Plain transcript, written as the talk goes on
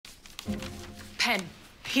Pen.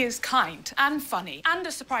 He is kind and funny and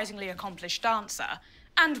a surprisingly accomplished dancer.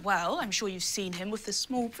 And, well, I'm sure you've seen him with the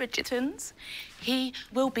small Bridgertons. He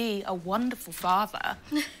will be a wonderful father.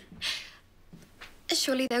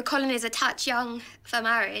 Surely, though Colin is a touch young for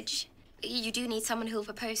marriage, you do need someone who'll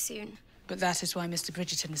propose soon. But that is why Mr.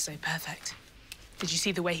 Bridgerton is so perfect. Did you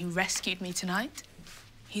see the way he rescued me tonight?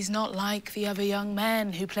 He's not like the other young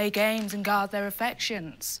men who play games and guard their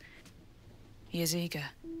affections. He is eager.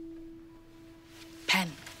 Pen,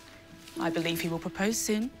 I believe he will propose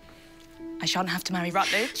soon. I shan't have to marry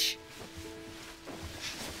Rutledge.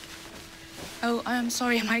 Oh, I'm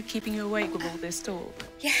sorry, am I keeping you awake with all this talk?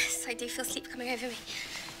 Yes, I do feel sleep coming over me.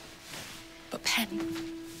 But Pen,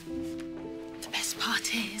 the best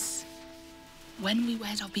part is, when we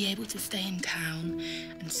wed, I'll be able to stay in town,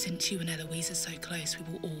 and since you and Eloise are so close, we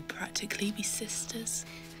will all practically be sisters.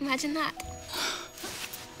 Imagine that.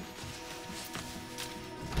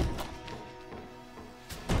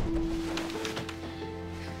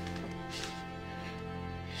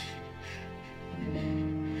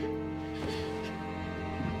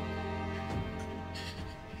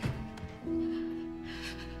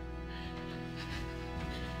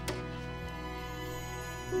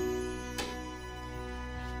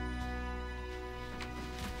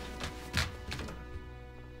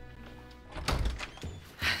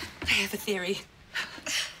 I have a theory.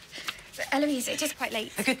 Eloise, it is quite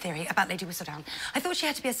late. A good theory about Lady Whistledown. I thought she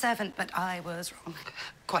had to be a servant, but I was wrong.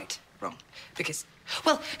 Quite wrong. Because,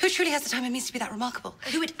 well, who truly has the time and means to be that remarkable?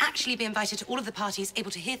 Who would actually be invited to all of the parties,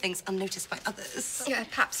 able to hear things unnoticed by others? Yeah,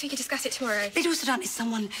 perhaps we could discuss it tomorrow. Lady Whistledown is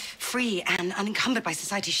someone free and unencumbered by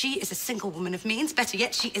society. She is a single woman of means. Better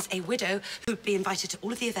yet, she is a widow who would be invited to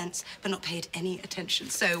all of the events, but not paid any attention.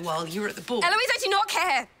 So while you were at the ball... Eloise, I do not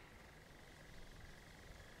care!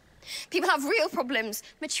 People have real problems,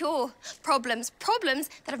 mature problems, problems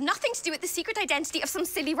that have nothing to do with the secret identity of some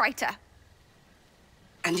silly writer.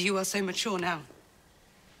 And you are so mature now.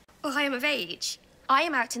 Well, I am of age. I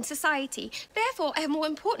am out in society. Therefore, I have more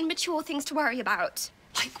important, mature things to worry about.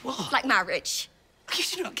 Like what? Like marriage. You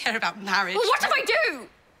do not care about marriage. Well, what if I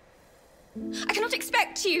do? I cannot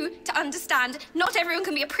expect you to understand not everyone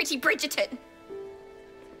can be a pretty Bridgerton.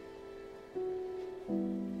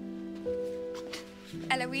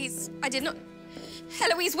 Eloise, I did not...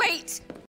 Eloise, wait!